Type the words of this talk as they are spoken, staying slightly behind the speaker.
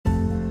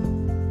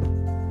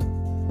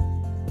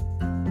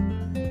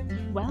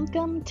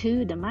Welcome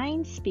to The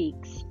Mind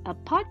Speaks, a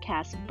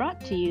podcast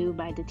brought to you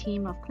by the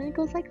team of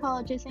clinical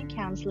psychologists and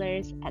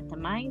counselors at the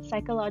Mind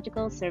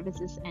Psychological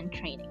Services and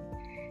Training.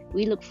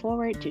 We look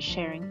forward to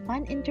sharing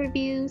fun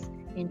interviews,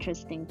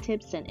 interesting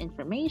tips and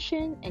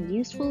information, and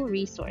useful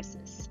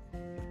resources.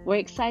 We're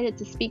excited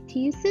to speak to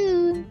you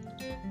soon!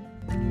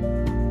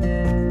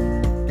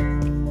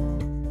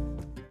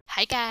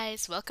 Hi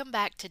guys, welcome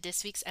back to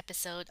this week's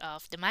episode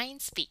of The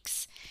Mind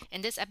Speaks.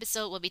 In this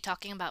episode, we'll be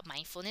talking about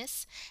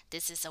mindfulness.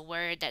 This is a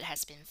word that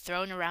has been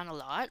thrown around a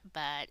lot,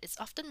 but it's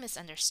often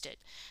misunderstood.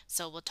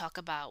 So we'll talk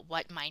about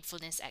what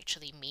mindfulness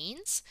actually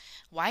means,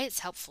 why it's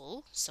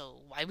helpful,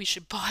 so why we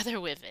should bother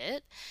with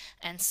it,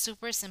 and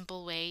super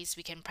simple ways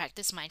we can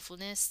practice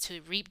mindfulness to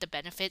reap the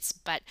benefits,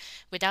 but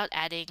without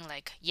adding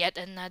like yet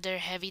another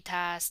heavy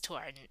task to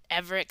our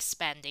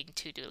ever-expanding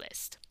to-do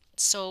list.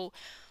 So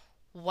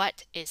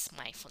what is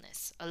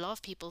mindfulness? A lot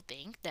of people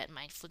think that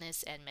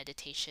mindfulness and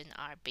meditation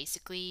are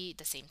basically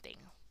the same thing.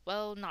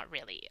 Well, not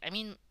really. I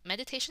mean,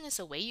 meditation is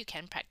a way you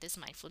can practice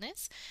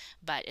mindfulness,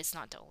 but it's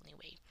not the only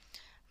way.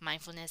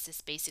 Mindfulness is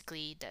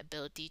basically the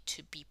ability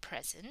to be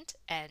present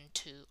and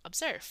to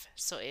observe.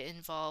 So it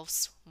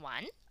involves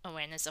one,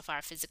 awareness of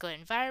our physical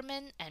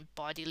environment and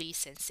bodily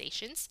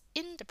sensations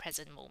in the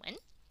present moment.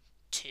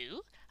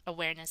 Two,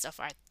 awareness of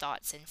our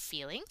thoughts and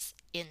feelings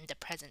in the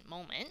present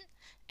moment.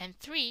 And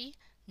three,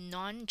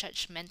 non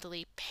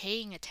judgmentally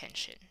paying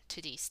attention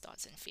to these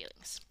thoughts and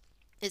feelings.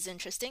 It's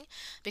interesting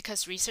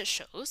because research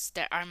shows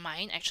that our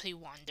mind actually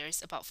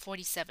wanders about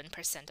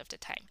 47% of the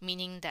time,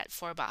 meaning that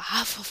for about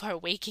half of our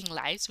waking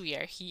lives, we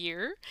are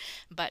here,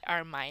 but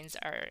our minds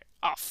are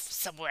off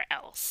somewhere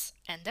else.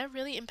 And that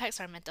really impacts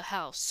our mental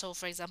health. So,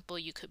 for example,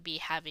 you could be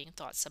having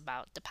thoughts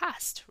about the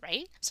past,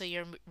 right? So,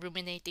 you're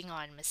ruminating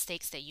on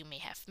mistakes that you may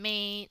have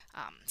made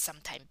some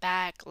time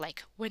back,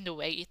 like when the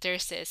waiter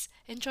says,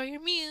 "Enjoy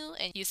your meal,"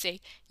 and you say,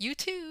 "You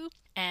too."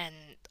 And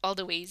all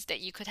the ways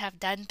that you could have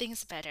done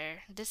things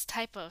better. This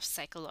type of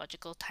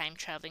psychological time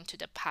traveling to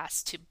the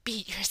past to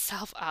beat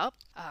yourself up,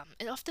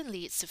 it often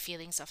leads to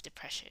feelings of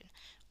depression.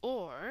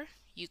 Or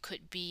you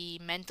could be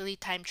mentally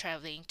time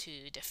traveling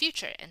to the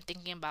future and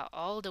thinking about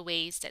all the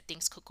ways that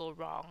things could go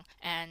wrong.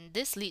 And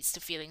this leads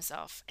to feelings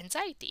of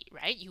anxiety,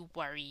 right? You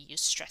worry, you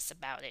stress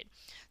about it.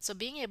 So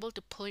being able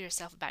to pull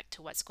yourself back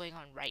to what's going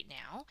on right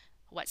now,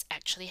 what's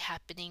actually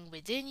happening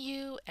within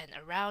you and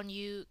around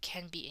you,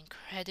 can be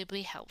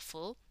incredibly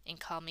helpful in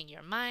calming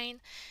your mind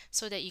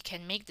so that you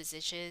can make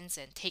decisions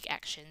and take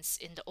actions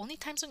in the only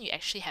times when you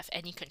actually have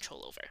any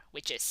control over,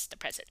 which is the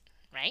present,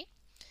 right?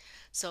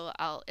 So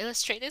I'll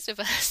illustrate this with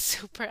a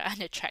super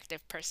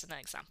unattractive personal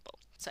example.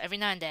 So every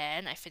now and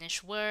then I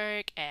finish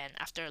work, and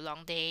after a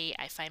long day,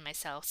 I find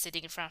myself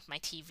sitting in front of my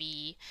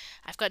TV.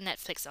 I've got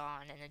Netflix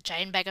on and a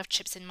giant bag of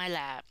chips in my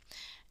lap.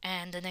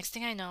 And the next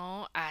thing I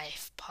know,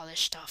 I've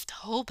polished off the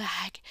whole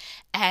bag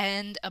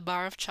and a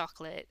bar of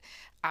chocolate.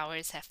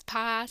 Hours have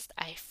passed.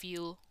 I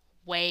feel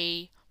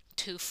way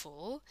too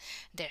full.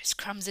 There's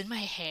crumbs in my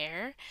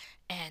hair,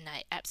 and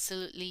I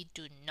absolutely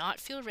do not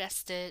feel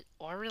rested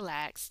or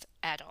relaxed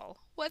at all.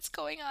 What's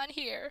going on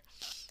here?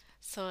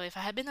 So, if I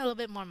had been a little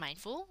bit more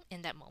mindful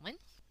in that moment,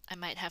 I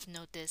might have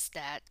noticed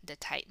that the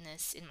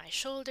tightness in my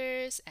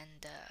shoulders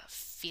and the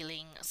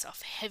feelings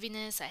of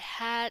heaviness I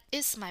had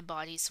is my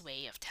body's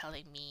way of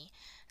telling me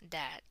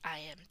that I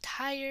am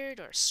tired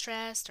or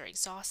stressed or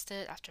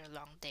exhausted after a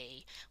long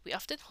day. We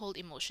often hold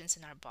emotions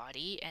in our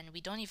body and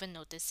we don't even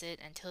notice it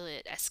until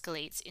it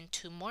escalates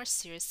into more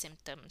serious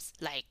symptoms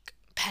like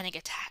panic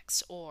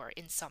attacks or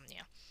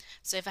insomnia.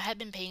 So, if I had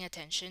been paying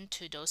attention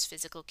to those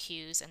physical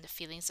cues and the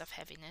feelings of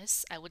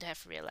heaviness, I would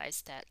have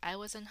realized that I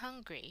wasn't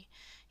hungry.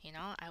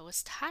 I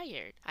was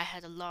tired. I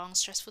had a long,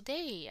 stressful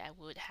day. I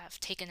would have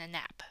taken a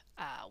nap,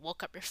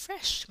 woke up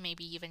refreshed,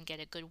 maybe even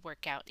get a good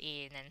workout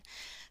in, and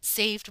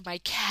saved my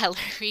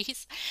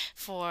calories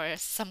for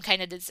some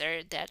kind of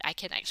dessert that I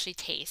can actually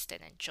taste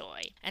and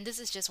enjoy. And this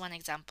is just one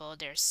example.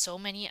 There's so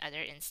many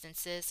other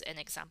instances and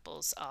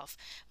examples of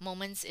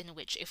moments in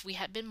which, if we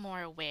had been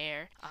more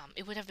aware,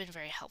 it would have been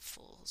very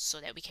helpful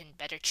so that we can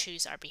better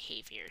choose our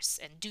behaviors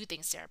and do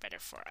things that are better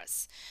for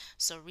us.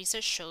 So,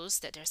 research shows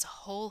that there's a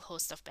whole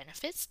host of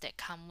benefits that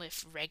come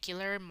with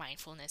regular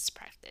mindfulness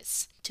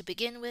practice. To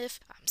begin with,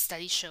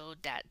 studies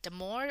showed that the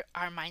more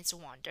our minds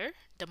wander,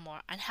 the more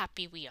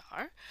unhappy we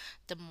are,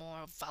 the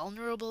more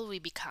vulnerable we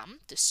become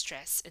to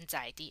stress,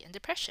 anxiety, and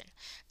depression.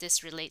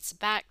 This relates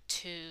back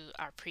to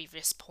our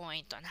previous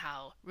point on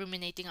how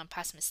ruminating on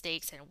past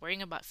mistakes and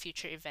worrying about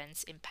future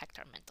events impact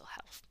our mental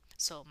health.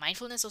 So,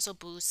 mindfulness also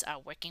boosts our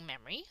working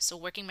memory. So,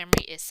 working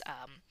memory is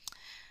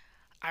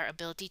our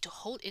ability to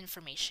hold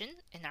information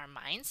in our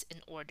minds in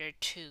order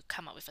to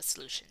come up with a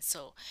solution.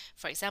 So,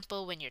 for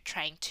example, when you're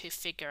trying to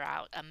figure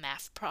out a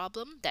math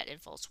problem that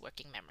involves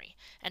working memory.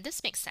 And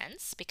this makes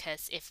sense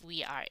because if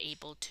we are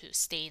able to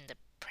stay in the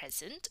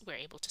present, we're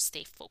able to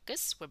stay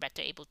focused, we're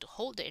better able to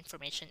hold the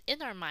information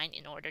in our mind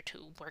in order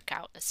to work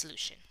out a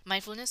solution.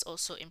 Mindfulness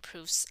also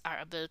improves our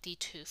ability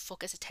to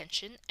focus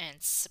attention and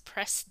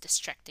suppress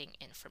distracting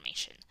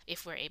information.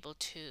 If we're able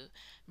to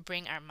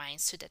bring our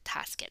minds to the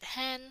task at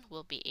hand,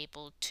 we'll be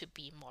able to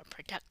be more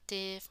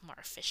productive, more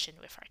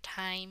efficient with our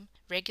time.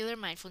 Regular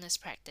mindfulness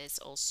practice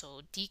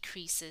also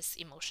decreases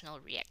emotional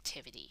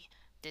reactivity.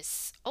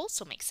 This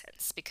also makes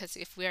sense because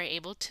if we are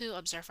able to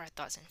observe our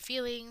thoughts and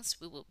feelings,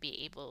 we will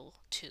be able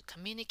to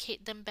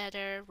communicate them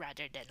better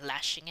rather than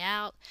lashing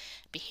out,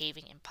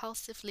 behaving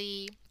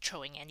impulsively,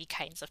 throwing any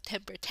kinds of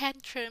temper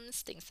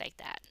tantrums, things like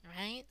that,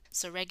 right?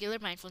 So, regular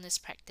mindfulness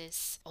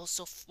practice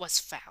also was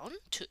found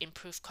to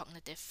improve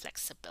cognitive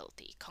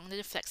flexibility.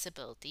 Cognitive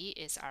flexibility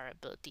is our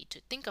ability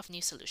to think of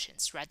new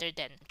solutions rather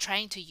than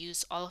trying to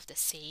use all of the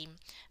same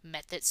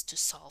methods to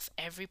solve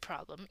every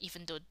problem,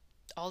 even though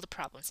all the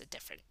problems are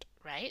different,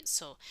 right?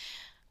 So,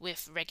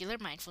 with regular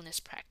mindfulness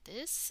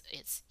practice,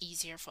 it's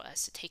easier for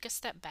us to take a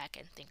step back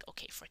and think,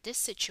 okay, for this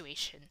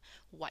situation,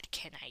 what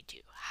can I do?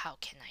 How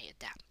can I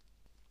adapt?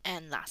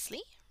 And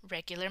lastly,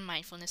 regular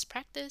mindfulness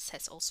practice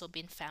has also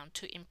been found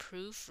to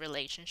improve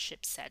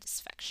relationship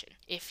satisfaction.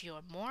 If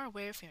you're more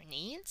aware of your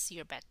needs,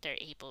 you're better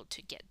able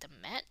to get them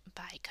met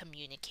by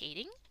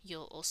communicating.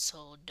 You'll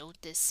also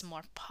notice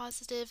more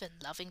positive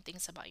and loving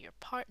things about your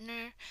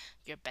partner.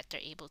 You're better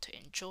able to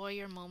enjoy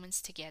your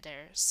moments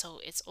together. So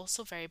it's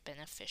also very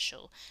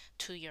beneficial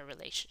to your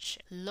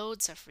relationship.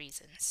 Loads of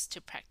reasons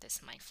to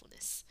practice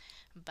mindfulness.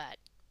 But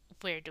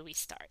where do we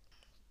start?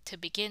 To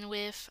begin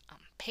with,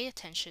 pay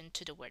attention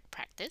to the word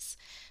practice.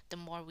 The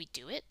more we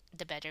do it,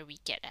 the better we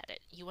get at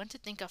it. You want to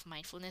think of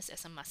mindfulness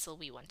as a muscle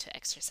we want to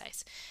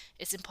exercise.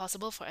 It's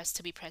impossible for us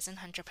to be present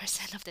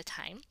 100% of the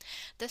time.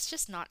 That's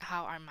just not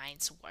how our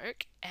minds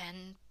work,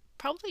 and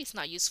probably it's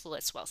not useful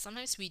as well.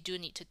 Sometimes we do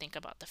need to think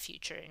about the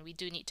future and we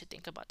do need to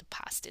think about the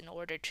past in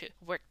order to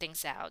work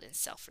things out and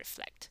self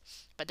reflect.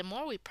 But the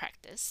more we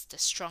practice, the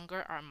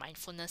stronger our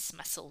mindfulness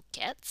muscle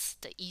gets,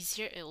 the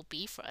easier it will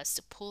be for us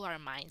to pull our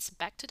minds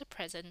back to the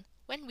present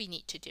when we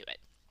need to do it.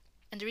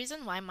 And the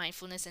reason why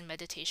mindfulness and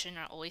meditation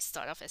are always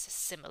thought of as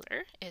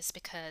similar is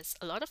because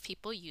a lot of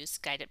people use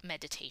guided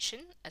meditation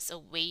as a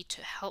way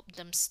to help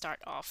them start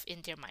off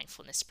in their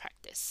mindfulness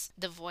practice.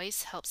 The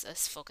voice helps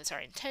us focus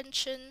our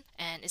intention,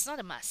 and it's not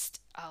a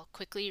must. I'll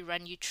quickly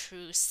run you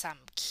through some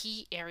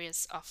key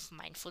areas of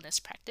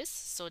mindfulness practice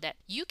so that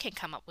you can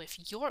come up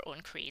with your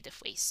own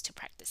creative ways to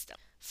practice them.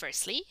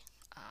 Firstly,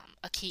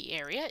 a key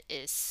area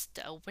is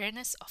the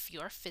awareness of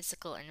your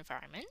physical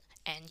environment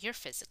and your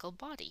physical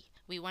body.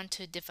 We want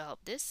to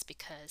develop this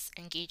because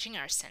engaging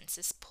our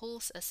senses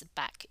pulls us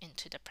back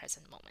into the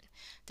present moment.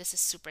 This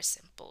is super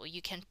simple.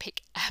 You can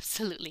pick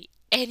absolutely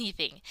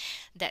anything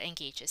that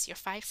engages your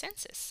five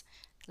senses.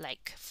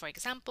 Like, for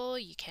example,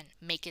 you can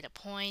make it a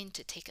point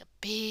to take a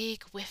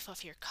big whiff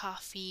of your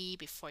coffee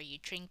before you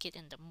drink it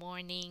in the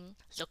morning.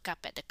 Look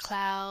up at the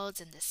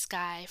clouds and the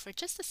sky for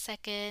just a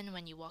second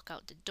when you walk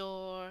out the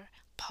door.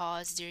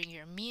 Pause during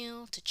your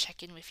meal to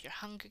check in with your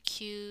hunger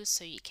cues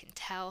so you can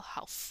tell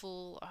how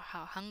full or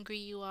how hungry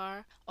you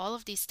are. All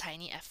of these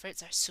tiny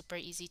efforts are super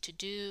easy to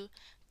do,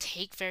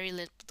 take very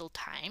little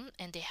time,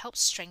 and they help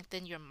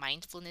strengthen your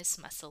mindfulness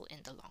muscle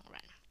in the long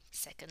run.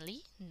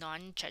 Secondly,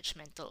 non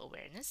judgmental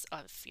awareness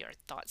of your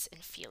thoughts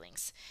and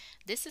feelings.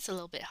 This is a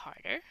little bit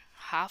harder.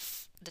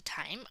 Half the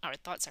time, our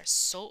thoughts are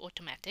so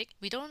automatic,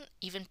 we don't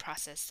even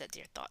process that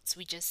they're thoughts.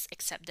 We just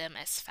accept them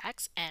as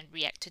facts and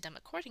react to them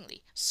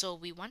accordingly. So,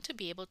 we want to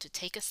be able to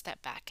take a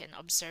step back and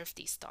observe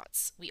these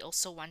thoughts. We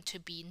also want to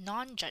be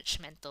non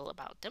judgmental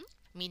about them,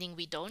 meaning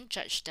we don't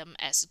judge them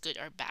as good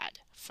or bad.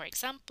 For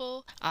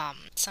example,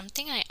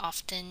 something I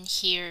often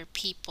hear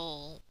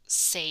people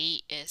say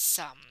is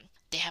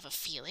they have a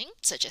feeling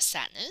such as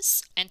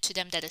sadness, and to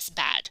them that is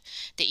bad.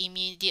 They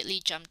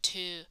immediately jump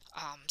to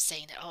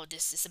saying that, oh,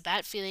 this is a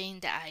bad feeling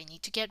that I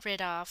need to get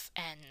rid of,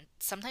 and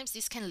sometimes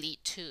this can lead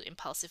to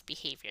impulsive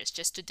behaviors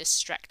just to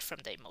distract from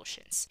the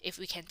emotions. If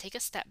we can take a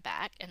step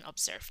back and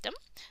observe them,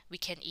 we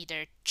can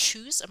either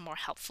choose a more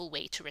helpful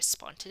way to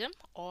respond to them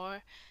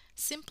or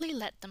simply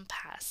let them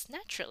pass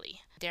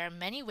naturally. There are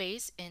many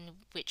ways in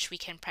which we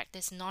can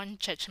practice non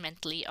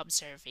judgmentally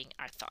observing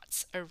our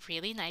thoughts. A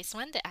really nice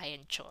one that I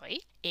enjoy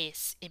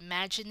is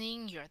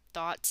imagining your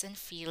thoughts and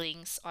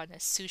feelings on a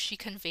sushi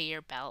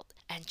conveyor belt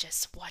and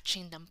just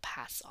watching them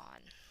pass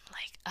on.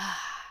 Like,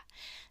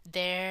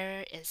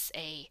 there is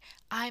a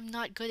I'm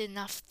not good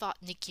enough thought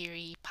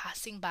nigiri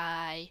passing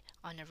by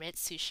on a red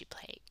sushi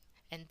plate.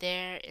 And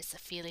there is a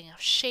feeling of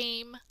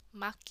shame,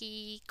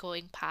 maki,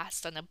 going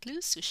past on a blue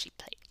sushi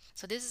plate.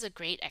 So this is a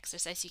great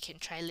exercise you can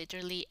try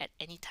literally at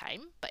any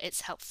time, but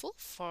it's helpful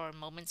for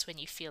moments when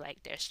you feel like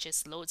there's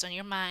just loads on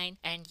your mind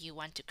and you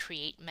want to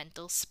create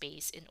mental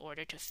space in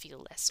order to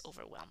feel less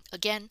overwhelmed.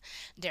 Again,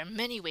 there are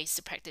many ways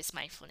to practice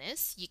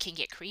mindfulness. You can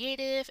get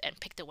creative and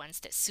pick the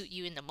ones that suit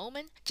you in the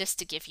moment. Just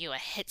to give you a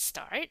head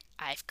start,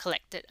 I've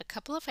collected a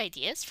couple of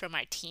ideas from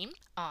our team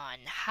on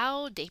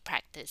how they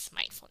practice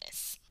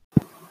mindfulness.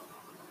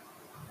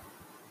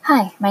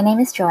 Hi, my name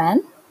is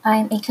Joanne.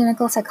 I'm a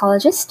clinical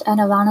psychologist and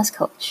a wellness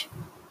coach.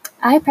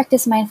 I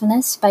practice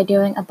mindfulness by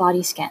doing a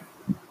body scan.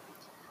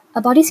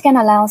 A body scan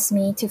allows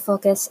me to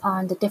focus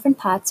on the different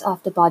parts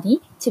of the body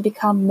to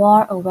become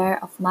more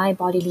aware of my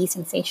bodily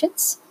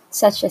sensations,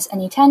 such as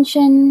any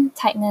tension,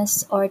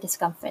 tightness, or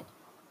discomfort.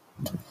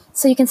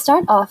 So you can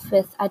start off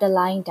with either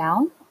lying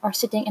down or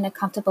sitting in a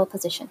comfortable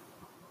position.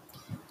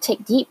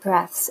 Take deep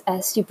breaths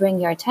as you bring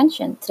your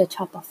attention to the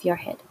top of your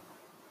head.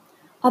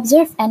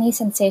 Observe any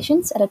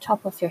sensations at the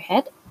top of your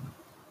head,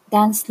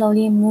 then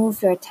slowly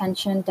move your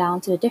attention down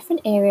to the different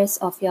areas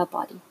of your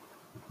body.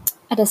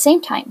 At the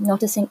same time,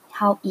 noticing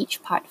how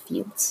each part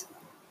feels.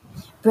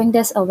 Bring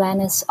this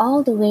awareness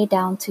all the way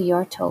down to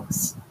your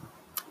toes.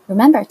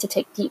 Remember to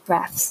take deep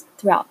breaths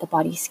throughout the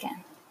body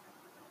scan.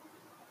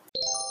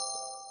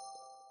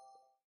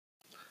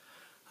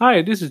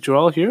 Hi, this is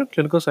Joel here,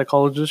 clinical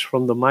psychologist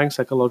from the Mind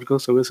Psychological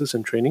Services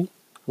and Training.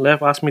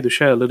 Lev asked me to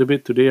share a little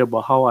bit today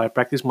about how I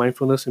practice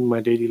mindfulness in my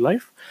daily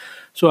life.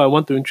 So I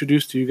want to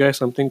introduce to you guys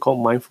something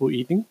called mindful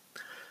eating.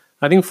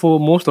 I think for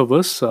most of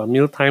us,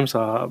 meal times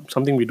are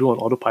something we do on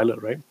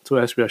autopilot, right? So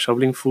as we are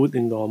shoveling food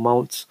into our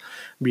mouths,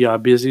 we are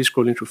busy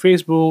scrolling through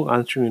Facebook,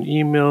 answering an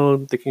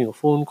email, taking a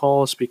phone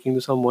call, speaking to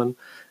someone,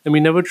 and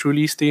we never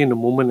truly stay in the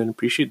moment and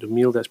appreciate the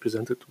meal that's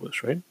presented to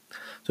us, right?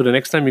 So the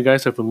next time you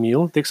guys have a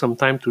meal, take some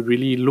time to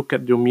really look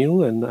at your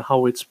meal and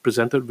how it's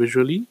presented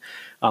visually.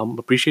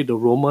 Appreciate the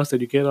aromas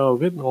that you get out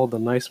of it, all the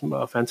nice,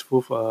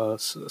 fanciful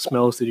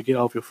smells that you get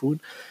out of your food.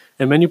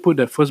 And when you put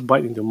that first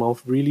bite in your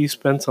mouth, really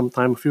spend some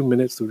time, a few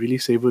minutes to really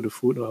savor the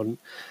food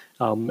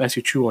as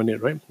you chew on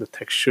it, right? The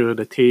texture,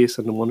 the taste,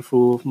 and the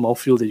wonderful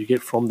mouthfeel that you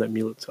get from that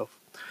meal itself.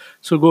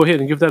 So go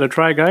ahead and give that a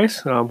try, guys.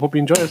 Hope you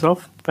enjoy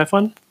yourself. Have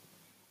fun.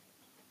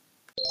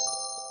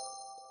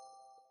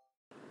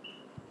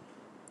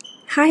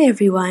 Hi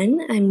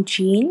everyone, I'm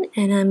Jean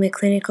and I'm a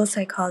clinical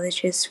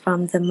psychologist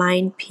from the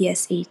Mind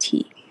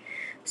PSAT.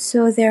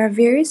 So there are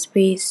various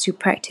ways to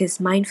practice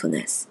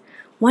mindfulness.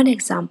 One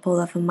example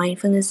of a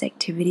mindfulness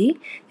activity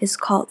is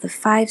called the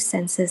five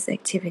senses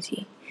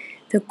activity.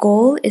 The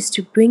goal is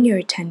to bring your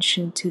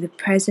attention to the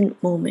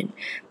present moment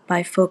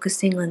by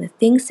focusing on the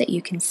things that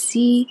you can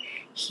see,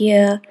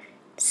 hear,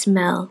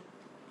 smell,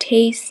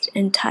 taste,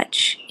 and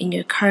touch in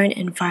your current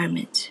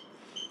environment.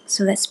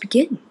 So let's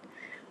begin.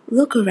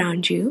 Look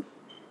around you.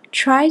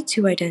 Try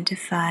to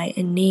identify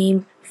and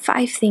name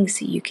 5 things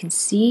that you can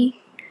see,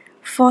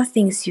 4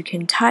 things you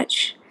can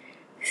touch,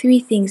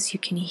 3 things you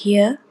can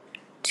hear,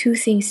 2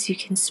 things you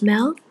can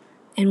smell,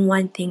 and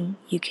 1 thing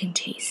you can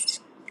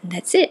taste. And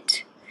that's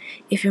it.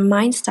 If your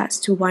mind starts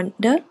to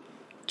wander,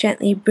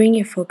 gently bring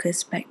your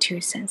focus back to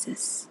your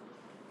senses.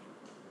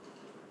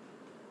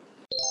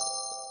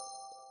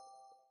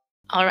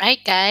 All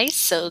right, guys,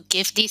 so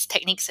give these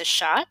techniques a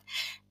shot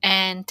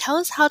and tell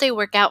us how they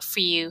work out for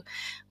you.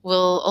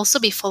 We'll also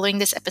be following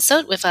this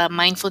episode with a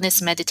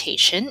mindfulness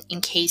meditation in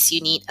case you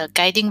need a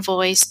guiding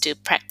voice to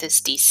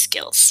practice these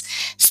skills.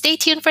 Stay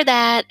tuned for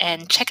that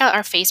and check out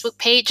our Facebook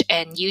page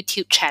and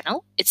YouTube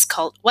channel. It's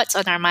called What's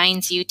on Our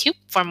Minds YouTube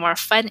for more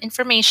fun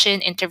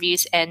information,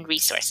 interviews, and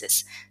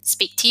resources.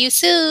 Speak to you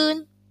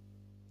soon.